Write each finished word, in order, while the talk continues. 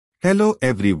Hello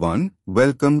everyone,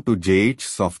 welcome to JH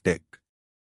Softech.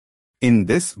 In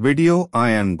this video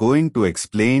I am going to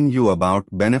explain you about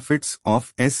benefits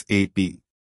of SAP.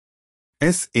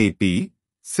 SAP,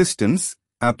 Systems,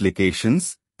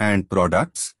 Applications, and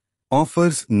Products,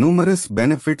 offers numerous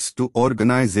benefits to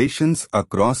organizations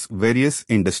across various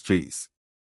industries.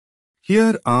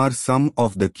 Here are some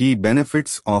of the key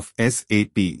benefits of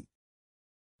SAP.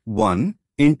 1.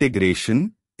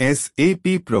 Integration.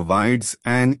 SAP provides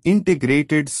an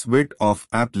integrated suite of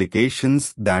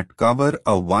applications that cover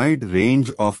a wide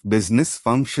range of business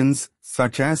functions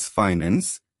such as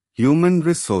finance, human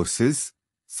resources,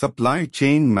 supply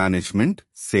chain management,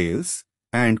 sales,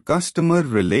 and customer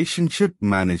relationship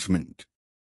management.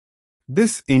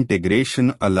 This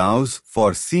integration allows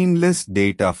for seamless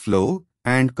data flow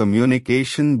and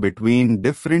communication between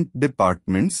different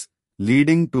departments,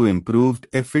 leading to improved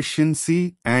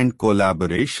efficiency and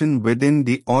collaboration within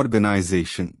the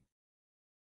organization.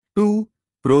 2.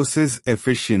 Process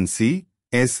efficiency.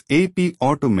 SAP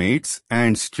automates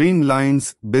and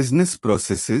streamlines business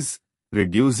processes,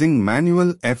 reducing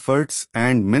manual efforts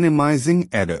and minimizing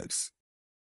errors.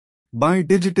 By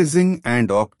digitizing and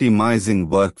optimizing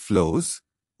workflows,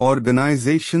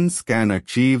 organizations can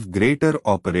achieve greater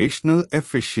operational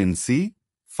efficiency,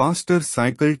 faster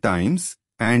cycle times,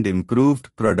 and improved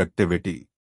productivity.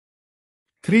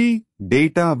 3.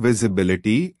 Data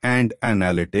visibility and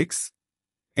analytics.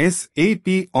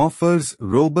 SAP offers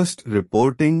robust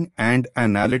reporting and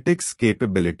analytics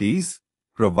capabilities,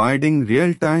 providing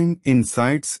real-time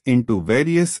insights into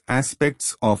various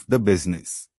aspects of the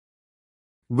business.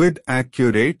 With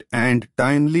accurate and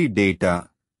timely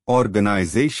data,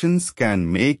 organizations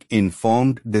can make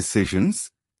informed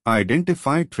decisions,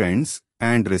 identify trends,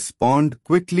 and respond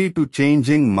quickly to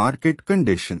changing market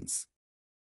conditions.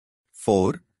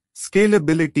 4.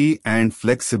 Scalability and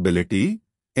flexibility.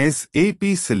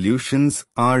 SAP solutions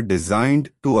are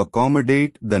designed to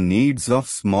accommodate the needs of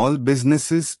small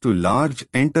businesses to large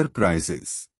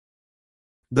enterprises.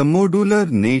 The modular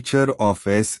nature of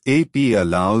SAP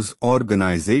allows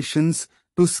organizations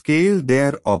to scale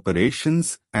their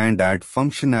operations and add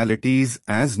functionalities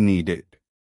as needed.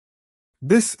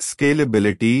 This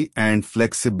scalability and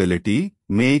flexibility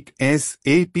make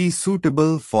SAP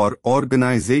suitable for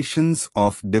organizations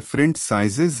of different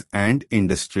sizes and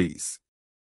industries.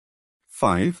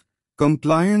 5.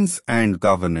 Compliance and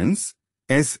governance.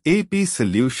 SAP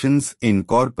solutions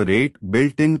incorporate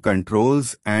built-in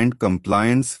controls and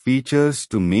compliance features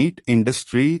to meet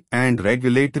industry and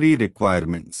regulatory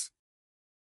requirements.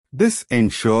 This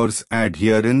ensures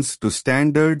adherence to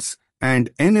standards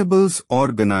and enables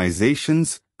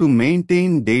organizations to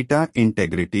maintain data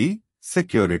integrity,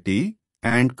 security,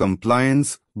 and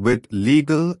compliance with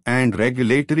legal and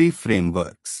regulatory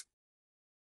frameworks.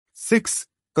 6.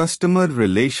 Customer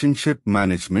relationship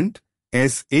management.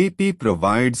 SAP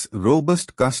provides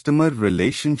robust customer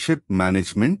relationship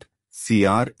management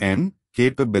 (CRM)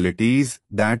 capabilities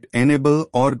that enable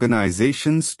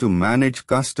organizations to manage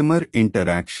customer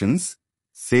interactions,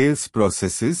 sales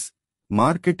processes,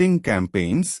 marketing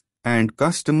campaigns, and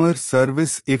customer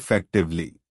service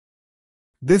effectively.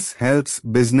 This helps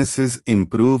businesses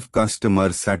improve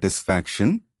customer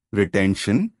satisfaction,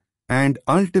 retention, and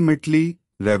ultimately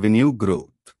revenue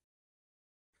growth.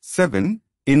 7.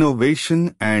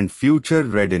 Innovation and future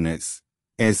readiness.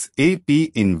 SAP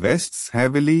invests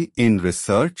heavily in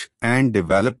research and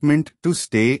development to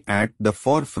stay at the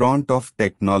forefront of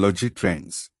technology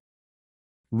trends.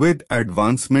 With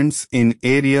advancements in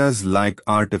areas like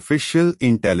artificial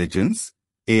intelligence,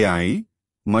 AI,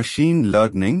 machine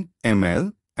learning,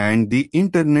 ML, and the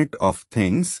Internet of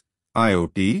Things,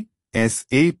 IoT,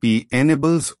 SAP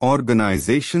enables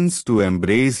organizations to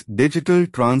embrace digital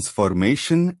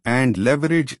transformation and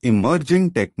leverage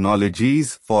emerging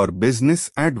technologies for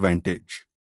business advantage.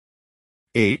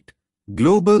 8.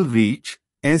 Global reach.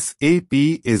 SAP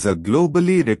is a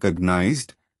globally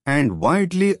recognized and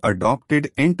widely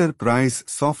adopted enterprise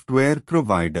software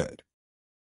provider.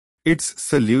 Its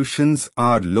solutions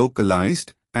are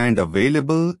localized and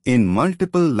available in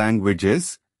multiple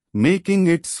languages, making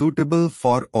it suitable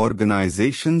for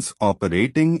organizations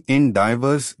operating in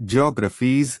diverse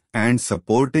geographies and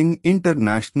supporting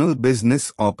international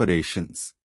business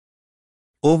operations.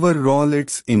 Overall,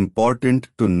 it's important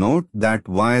to note that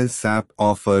while SAP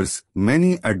offers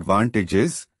many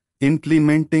advantages,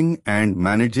 implementing and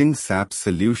managing SAP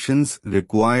solutions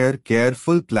require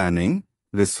careful planning,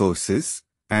 resources,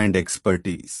 and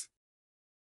expertise.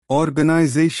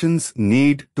 Organizations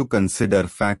need to consider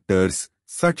factors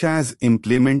such as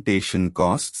implementation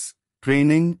costs,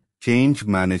 training, change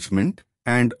management,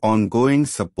 and ongoing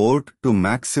support to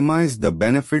maximize the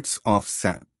benefits of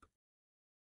SAP.